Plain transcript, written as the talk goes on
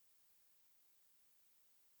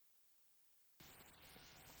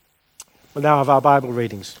We'll now have our Bible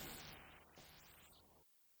readings.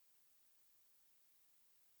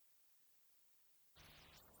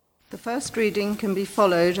 The first reading can be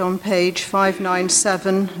followed on page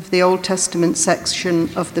 597 of the Old Testament section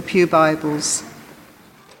of the Pew Bibles.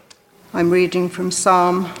 I'm reading from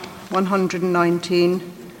Psalm 119,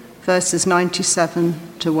 verses 97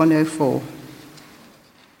 to 104.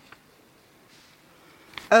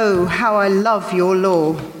 Oh, how I love your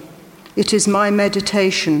law! It is my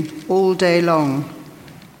meditation all day long.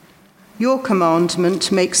 Your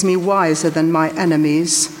commandment makes me wiser than my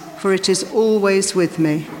enemies, for it is always with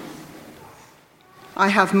me. I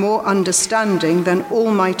have more understanding than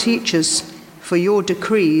all my teachers, for your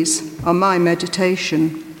decrees are my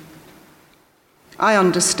meditation. I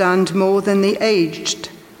understand more than the aged,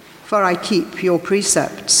 for I keep your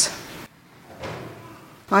precepts.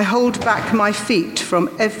 I hold back my feet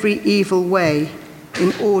from every evil way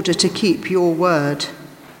in order to keep your word.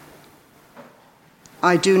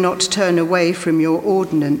 I do not turn away from your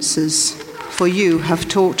ordinances, for you have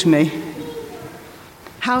taught me.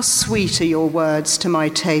 How sweet are your words to my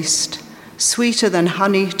taste, sweeter than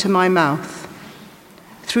honey to my mouth.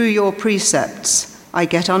 Through your precepts I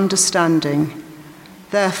get understanding,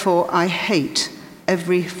 therefore I hate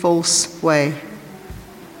every false way.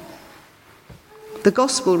 The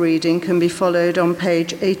Gospel reading can be followed on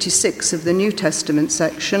page 86 of the New Testament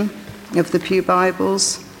section of the Pew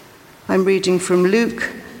Bibles. I'm reading from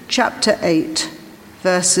Luke chapter 8,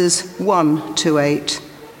 verses 1 to 8,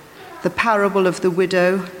 the parable of the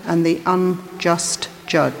widow and the unjust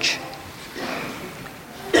judge.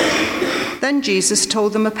 Then Jesus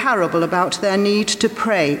told them a parable about their need to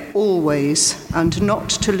pray always and not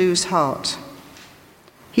to lose heart.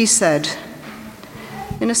 He said,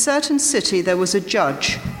 "In a certain city there was a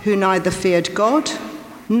judge who neither feared God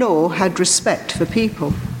nor had respect for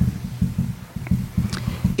people.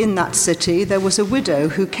 In that city there was a widow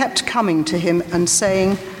who kept coming to him and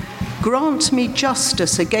saying, 'Grant me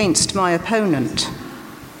justice against my opponent.'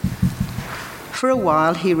 For a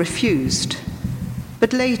while he refused,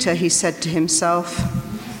 but later he said to himself,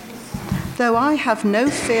 'Though I have no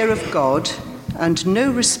fear of God and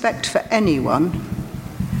no respect for anyone,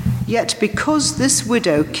 yet because this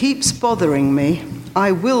widow keeps bothering me,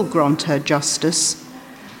 I will grant her justice,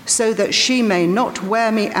 so that she may not wear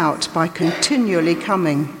me out by continually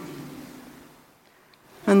coming.'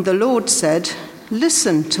 And the Lord said,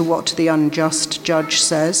 'Listen to what the unjust judge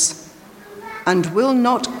says. And will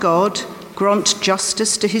not God grant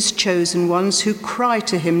justice to his chosen ones who cry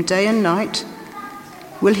to him day and night?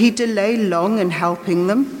 Will he delay long in helping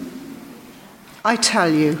them? I tell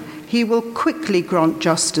you, he will quickly grant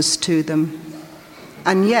justice to them.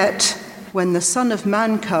 And yet, when the Son of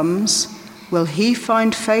Man comes, will he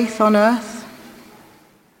find faith on earth?'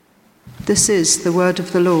 This is the word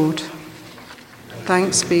of the Lord.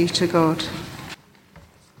 Thanks be to God."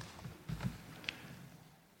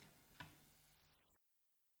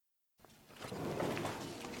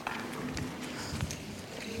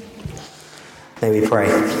 May we pray.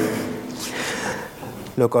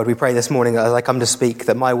 Lord God, we pray this morning that as I come to speak,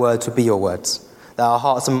 that my words would be your words, that our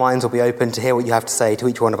hearts and minds will be open to hear what you have to say to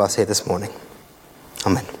each one of us here this morning.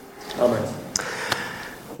 Amen. Amen.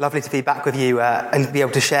 Lovely to be back with you and be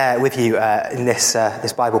able to share with you in this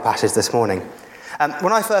Bible passage this morning.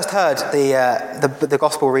 When I first heard the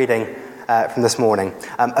Gospel reading from this morning,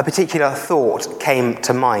 a particular thought came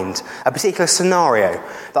to mind, a particular scenario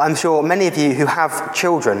that I'm sure many of you who have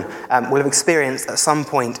children will have experienced at some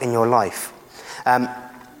point in your life.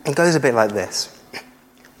 It goes a bit like this.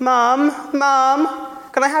 Mum,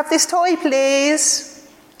 can I have this toy, please?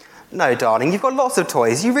 No, darling, you've got lots of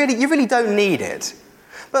toys. You really don't need it.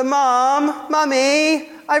 But Mummy,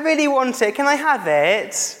 I really want it. Can I have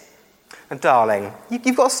it? And darling,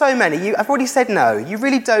 you've got so many. I've already said no. You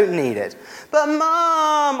really don't need it. But Mum,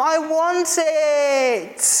 I want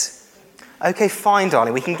it. Okay, fine,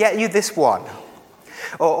 darling. We can get you this one.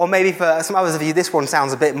 Or maybe for some others of you, this one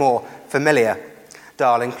sounds a bit more familiar.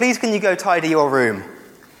 Darling, please can you go tidy your room?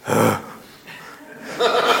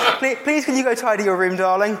 Please can you go tidy your room,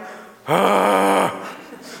 darling?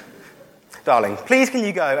 Darling, please can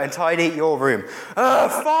you go and tidy your room?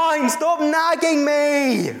 Fine, stop nagging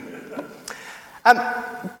me!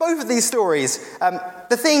 Both of these stories,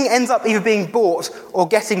 the thing ends up either being bought or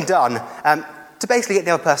getting done to basically get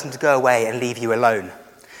the other person to go away and leave you alone.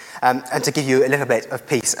 And to give you a little bit of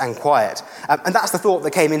peace and quiet. And that's the thought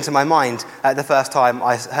that came into my mind the first time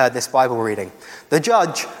I heard this Bible reading. The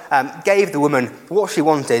judge gave the woman what she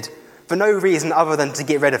wanted for no reason other than to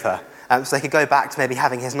get rid of her, so they could go back to maybe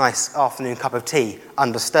having his nice afternoon cup of tea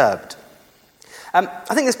undisturbed.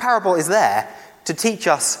 I think this parable is there to teach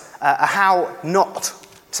us how not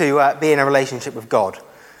to be in a relationship with God.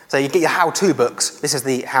 So you get your how-to books. This is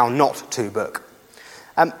the how not to book.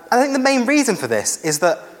 I think the main reason for this is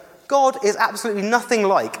that God is absolutely nothing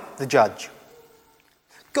like the judge.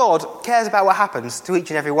 God cares about what happens to each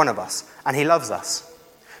and every one of us, and he loves us.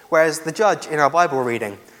 Whereas the judge in our Bible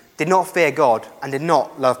reading did not fear God and did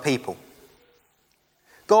not love people.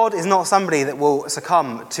 God is not somebody that will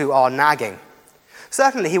succumb to our nagging.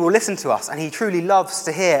 Certainly he will listen to us, and he truly loves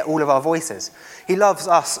to hear all of our voices. He loves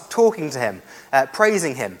us talking to him,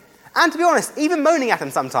 praising him, and to be honest, even moaning at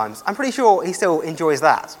him sometimes. I'm pretty sure he still enjoys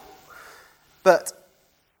that. But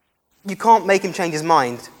you can't make him change his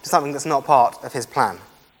mind to something that's not part of his plan.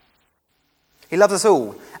 He loves us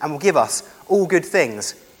all and will give us all good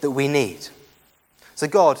things that we need. So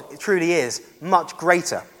God truly is much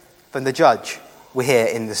greater than the judge we hear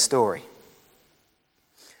in this story.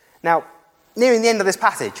 Now, nearing the end of this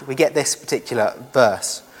passage, we get this particular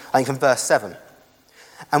verse, I think from verse 7.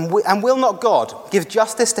 And will not God give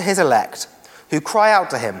justice to his elect, who cry out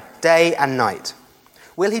to him day and night?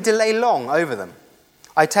 Will he delay long over them?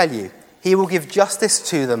 I tell you, he will give justice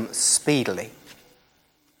to them speedily.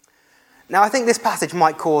 Now, I think this passage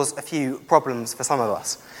might cause a few problems for some of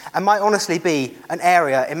us, and might honestly be an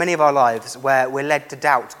area in many of our lives where we're led to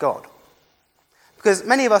doubt God. Because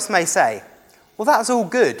many of us may say, well, that's all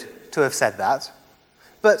good to have said that,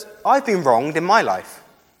 but I've been wronged in my life.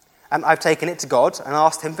 And I've taken it to God and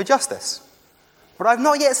asked him for justice. But I've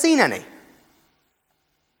not yet seen any.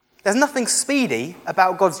 There's nothing speedy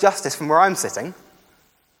about God's justice from where I'm sitting.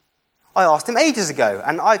 I asked him ages ago,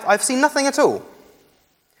 and I've seen nothing at all.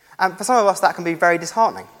 And for some of us, that can be very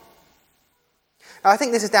disheartening. Now, I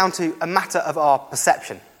think this is down to a matter of our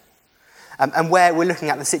perception and where we're looking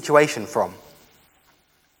at the situation from.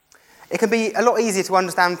 It can be a lot easier to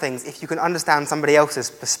understand things if you can understand somebody else's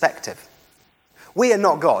perspective. We are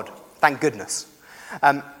not God, thank goodness.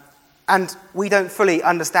 And we don't fully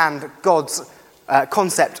understand God's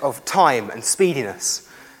concept of time and speediness.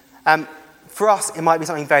 For us, it might be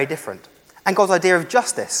something very different. And God's idea of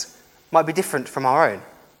justice might be different from our own.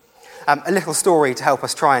 A little story to help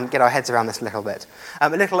us try and get our heads around this a little bit. A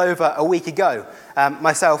little over a week ago,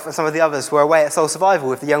 myself and some of the others were away at Soul Survival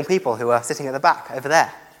with the young people who are sitting at the back over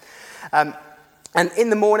there. And in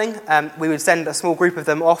the morning, we would send a small group of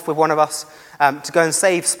them off with one of us to go and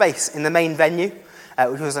save space in the main venue,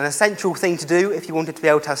 which was an essential thing to do if you wanted to be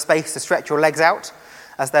able to have space to stretch your legs out,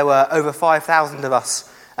 as there were over 5,000 of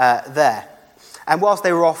us there. And whilst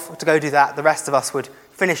they were off to go do that, the rest of us would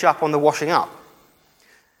finish up on the washing up.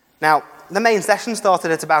 Now, the main session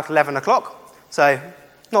started at about 11 o'clock, so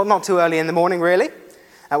not too early in the morning, really,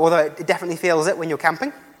 although it definitely feels it when you're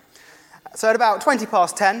camping. So at about 20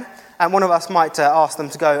 past 10, one of us might ask them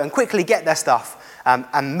to go and quickly get their stuff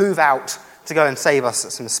and move out to go and save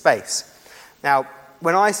us some space. Now,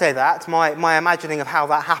 when I say that, my imagining of how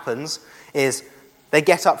that happens is they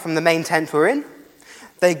get up from the main tent we're in,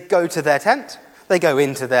 they go to their tent, they go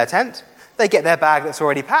into their tent, they get their bag that's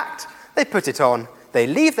already packed, they put it on, they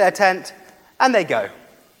leave their tent, and they go.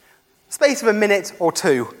 Space of a minute or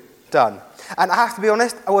two, done. And I have to be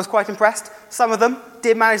honest, I was quite impressed. Some of them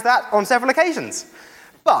did manage that on several occasions.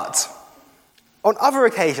 But on other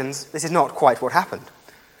occasions, this is not quite what happened.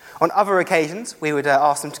 On other occasions, we would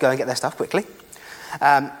ask them to go and get their stuff quickly.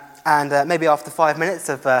 And maybe after 5 minutes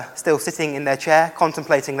of still sitting in their chair,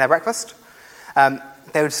 contemplating their breakfast,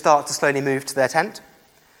 they would start to slowly move to their tent.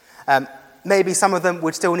 Maybe some of them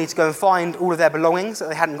would still need to go and find all of their belongings that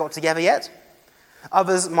they hadn't got together yet.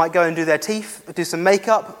 Others might go and do their teeth, do some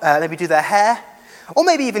makeup, maybe do their hair, or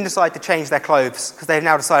maybe even decide to change their clothes because they've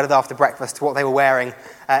now decided after breakfast what they were wearing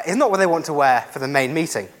is not what they want to wear for the main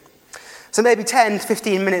meeting. So maybe 10 to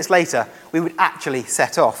 15 minutes later, we would actually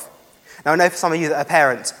set off. Now, I know for some of you that are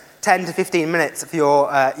parents, 10 to 15 minutes for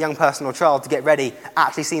your young person or child to get ready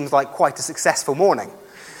actually seems like quite a successful morning.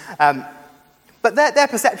 But their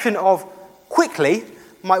perception of quickly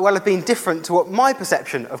might well have been different to what my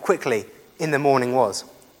perception of quickly in the morning was.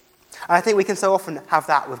 And I think we can so often have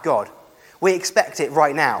that with God. We expect it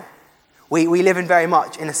right now. We live in very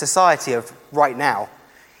much in a society of right now.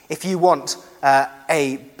 If you want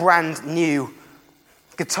a brand new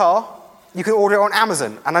guitar, you can order it on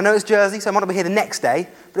Amazon. And I know it's Jersey, so it might not be here the next day,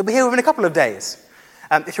 but it'll be here within a couple of days.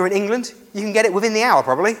 If you're in England, you can get it within the hour,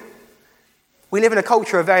 probably. We live in a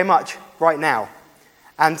culture of very much right now.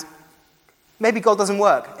 And maybe God doesn't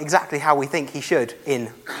work exactly how we think he should in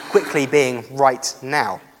quickly being right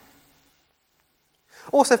now.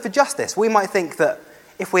 Also, for justice, we might think that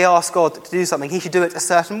if we ask God to do something, he should do it a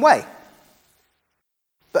certain way.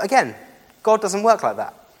 But again, God doesn't work like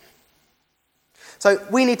that. So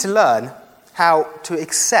we need to learn how to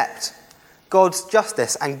accept God's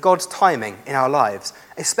justice and God's timing in our lives,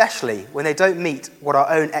 especially when they don't meet what our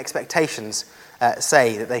own expectations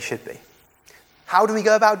say that they should be. How do we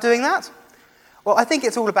go about doing that? Well, I think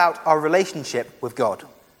it's all about our relationship with God.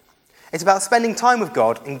 It's about spending time with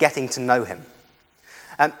God and getting to know him.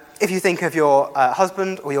 If you think of your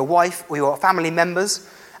husband or your wife or your family members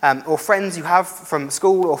or friends you have from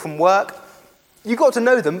school or from work, you got to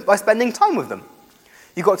know them by spending time with them.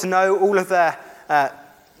 You got to know all of their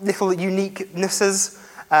little uniquenesses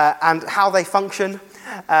and how they function.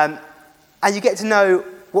 And you get to know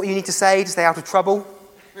what you need to say to stay out of trouble,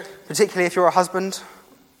 particularly if you're a husband.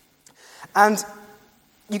 And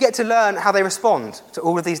you get to learn how they respond to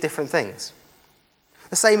all of these different things.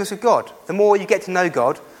 The same as with God. The more you get to know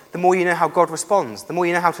God, the more you know how God responds, the more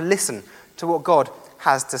you know how to listen to what God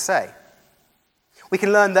has to say. We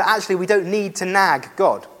can learn that actually we don't need to nag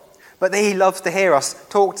God, but that he loves to hear us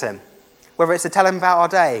talk to him. Whether it's to tell him about our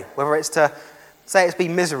day, whether it's to say it's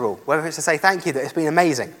been miserable, whether it's to say thank you that it's been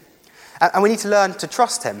amazing. And we need to learn to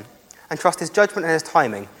trust him and trust his judgment and his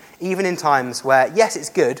timing, even in times where, yes, it's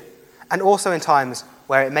good, and also in times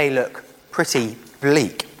where it may look pretty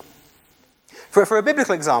bleak. For a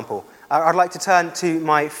biblical example, I'd like to turn to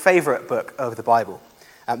my favourite book of the Bible,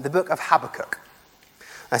 the book of Habakkuk.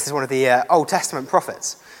 This is one of the Old Testament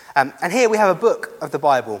prophets. And here we have a book of the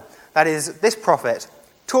Bible that is this prophet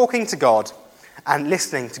talking to God and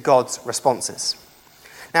listening to God's responses.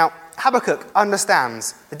 Now, Habakkuk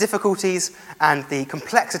understands the difficulties and the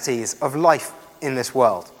complexities of life in this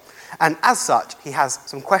world. And as such, he has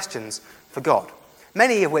some questions for God,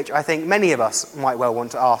 many of which I think many of us might well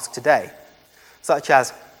want to ask today, such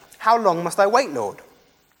as, how long must I wait, Lord?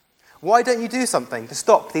 Why don't you do something to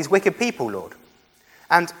stop these wicked people, Lord?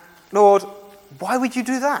 And, Lord, why would you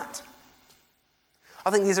do that? I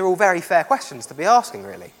think these are all very fair questions to be asking,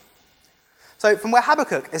 really. So from where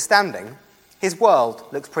Habakkuk is standing, his world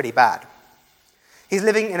looks pretty bad. He's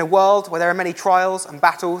living in a world where there are many trials and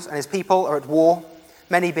battles, and his people are at war,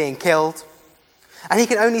 many being killed. And he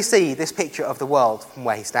can only see this picture of the world from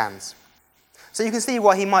where he stands. So you can see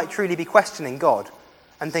why he might truly be questioning God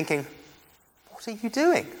and thinking, what are you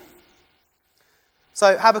doing?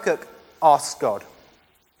 So Habakkuk asks God,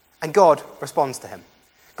 and God responds to him.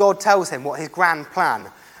 God tells him what his grand plan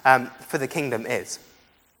for the kingdom is.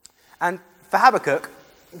 And for Habakkuk,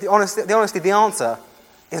 the answer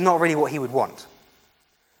is not really what he would want.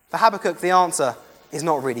 For Habakkuk, the answer is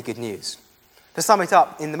not really good news. To sum it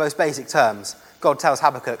up in the most basic terms, God tells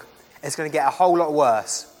Habakkuk it's going to get a whole lot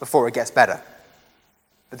worse before it gets better.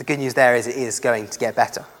 But the good news there is it is going to get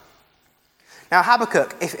better. Now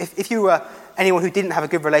Habakkuk, if you were anyone who didn't have a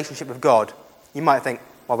good relationship with God, you might think,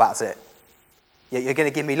 well, that's it. You're going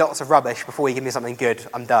to give me lots of rubbish before you give me something good.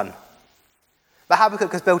 I'm done. But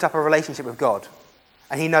Habakkuk has built up a relationship with God,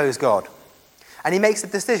 and he knows God. And he makes the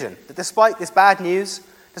decision that despite this bad news,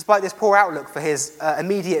 despite this poor outlook for his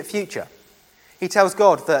immediate future, he tells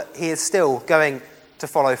God that he is still going to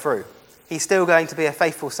follow through. He's still going to be a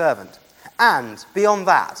faithful servant. And beyond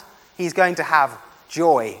that, he's going to have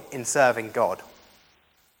joy in serving God.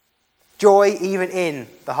 Joy even in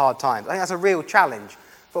the hard times. I think that's a real challenge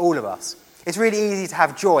for all of us. It's really easy to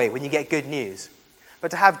have joy when you get good news. But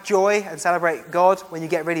to have joy and celebrate God when you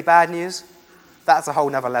get really bad news, that's a whole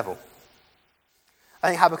nother level. I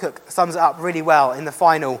think Habakkuk sums it up really well in the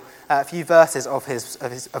final few verses of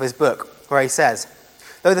his book, where he says,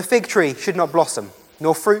 though the fig tree should not blossom,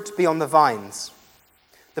 nor fruit be on the vines,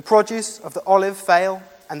 the produce of the olive fail,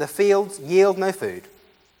 and the fields yield no food,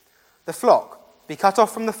 the flock be cut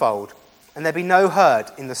off from the fold, and there be no herd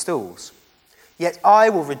in the stalls, yet I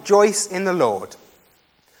will rejoice in the Lord.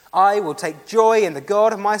 I will take joy in the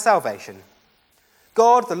God of my salvation.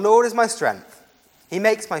 God, the Lord, is my strength. He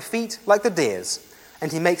makes my feet like the deer's,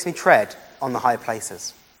 and he makes me tread on the high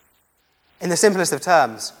places. In the simplest of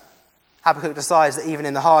terms, Habakkuk decides that even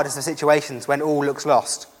in the hardest of situations, when all looks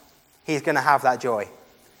lost, he's going to have that joy.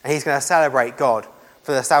 And he's going to celebrate God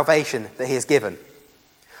for the salvation that he has given.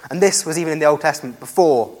 And this was even in the Old Testament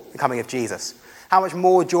before the coming of Jesus. How much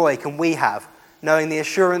more joy can we have knowing the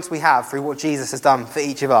assurance we have through what Jesus has done for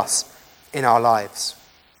each of us in our lives?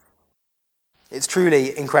 It's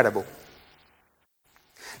truly incredible.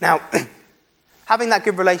 Now, having that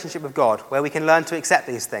good relationship with God, where we can learn to accept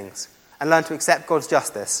these things and learn to accept God's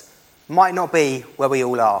justice, might not be where we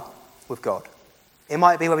all are with God. It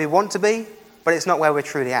might be where we want to be, but it's not where we're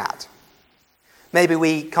truly at. Maybe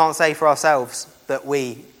we can't say for ourselves that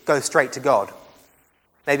we go straight to God.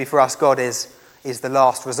 Maybe for us, God is the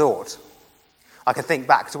last resort. I can think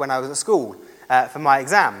back to when I was at school for my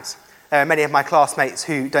exams. There are many of my classmates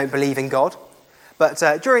who don't believe in God.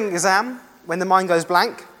 But during the exam, when the mind goes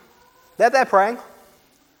blank, they're there praying.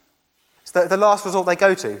 It's the last resort they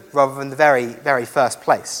go to, rather than the very, very first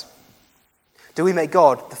place. Do we make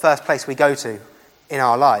God the first place we go to in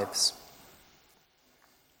our lives?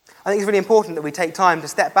 I think it's really important that we take time to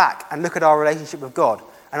step back and look at our relationship with God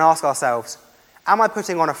and ask ourselves, am I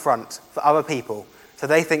putting on a front for other people so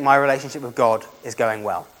they think my relationship with God is going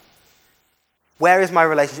well? Where is my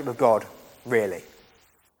relationship with God really?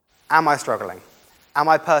 Am I struggling? Am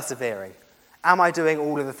I persevering? Am I doing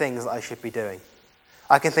all of the things that I should be doing?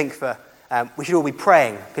 I can think we should all be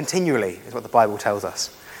praying continually, is what the Bible tells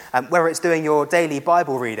us. Whether it's doing your daily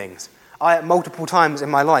Bible readings. I, multiple times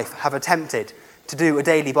in my life, have attempted to do a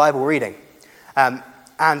daily Bible reading. And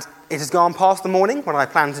it has gone past the morning when I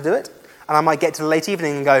plan to do it, and I might get to the late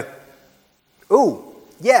evening and go, ooh,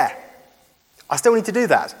 yeah, I still need to do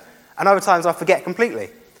that. And other times I forget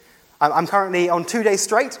completely. I'm currently on 2 days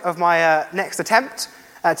straight of my next attempt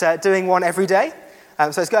at doing one every day.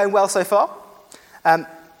 So it's going well so far. So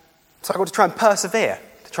I've got to try and persevere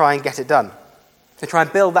to try and get it done. To try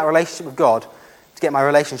and build that relationship with God to get my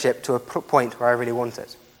relationship to a point where I really want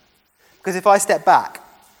it. Because if I step back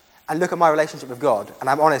and look at my relationship with God and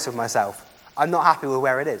I'm honest with myself, I'm not happy with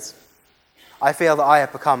where it is. I feel that I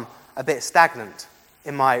have become a bit stagnant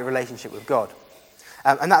in my relationship with God.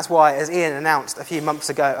 And that's why, as Ian announced a month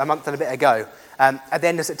and a bit ago, at the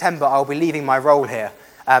end of September I'll be leaving my role here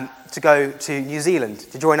to go to New Zealand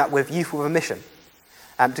to join up with Youth with a Mission,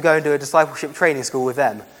 to go and do a discipleship training school with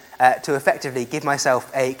them, to effectively give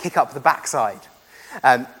myself a kick up the backside,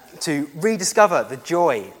 to rediscover the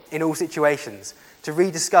joy in all situations, to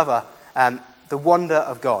rediscover the wonder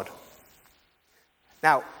of God.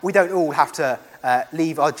 Now, we don't all have to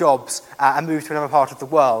leave our jobs and move to another part of the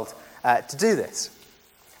world to do this.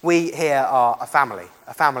 We here are a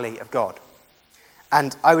family of God.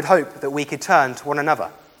 And I would hope that we could turn to one another,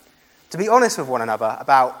 to be honest with one another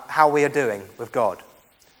about how we are doing with God,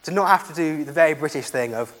 to not have to do the very British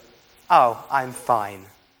thing of, oh, I'm fine,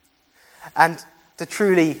 and to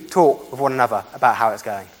truly talk with one another about how it's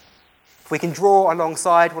going. If we can draw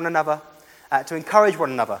alongside one another, to encourage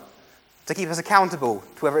one another, to keep us accountable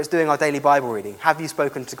to whether it's doing our daily Bible reading. Have you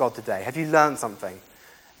spoken to God today? Have you learned something?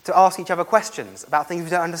 To ask each other questions about things we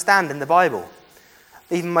don't understand in the Bible.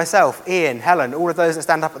 Even myself, Ian, Helen, all of those that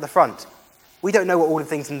stand up at the front. We don't know what all the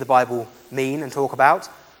things in the Bible mean and talk about.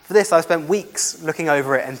 For this, I've spent weeks looking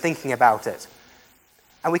over it and thinking about it.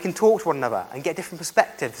 And we can talk to one another and get different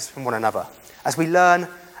perspectives from one another as we learn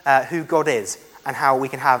who God is and how we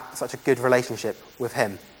can have such a good relationship with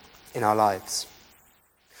him in our lives.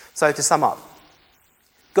 So to sum up,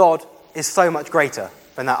 God is so much greater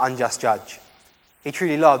than that unjust judge. He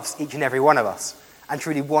truly loves each and every one of us and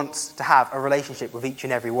truly wants to have a relationship with each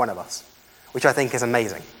and every one of us, which I think is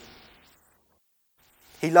amazing.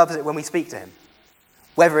 He loves it when we speak to him,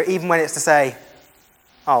 even when it's to say,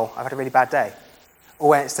 oh, I've had a really bad day, or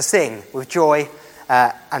when it's to sing with joy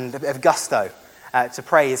and a bit of gusto to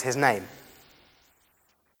praise his name.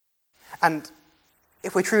 And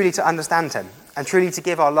if we're truly to understand him and truly to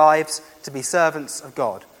give our lives to be servants of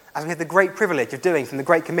God, as we have the great privilege of doing from the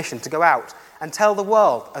Great Commission to go out and tell the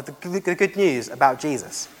world of the good news about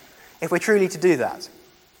Jesus, if we're truly to do that,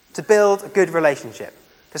 to build a good relationship,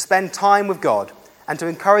 to spend time with God, and to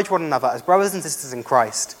encourage one another as brothers and sisters in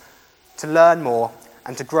Christ, to learn more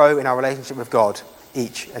and to grow in our relationship with God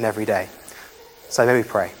each and every day. So may we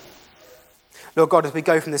pray. Lord God, as we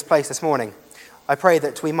go from this place this morning, I pray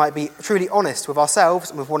that we might be truly honest with ourselves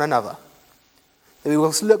and with one another, that we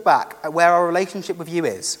will look back at where our relationship with you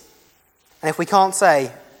is, and if we can't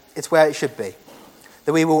say it's where it should be,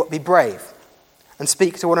 that we will be brave and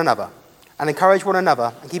speak to one another and encourage one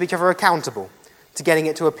another and keep each other accountable to getting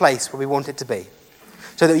it to a place where we want it to be,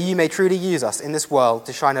 so that you may truly use us in this world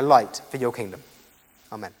to shine a light for your kingdom.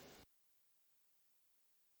 Amen.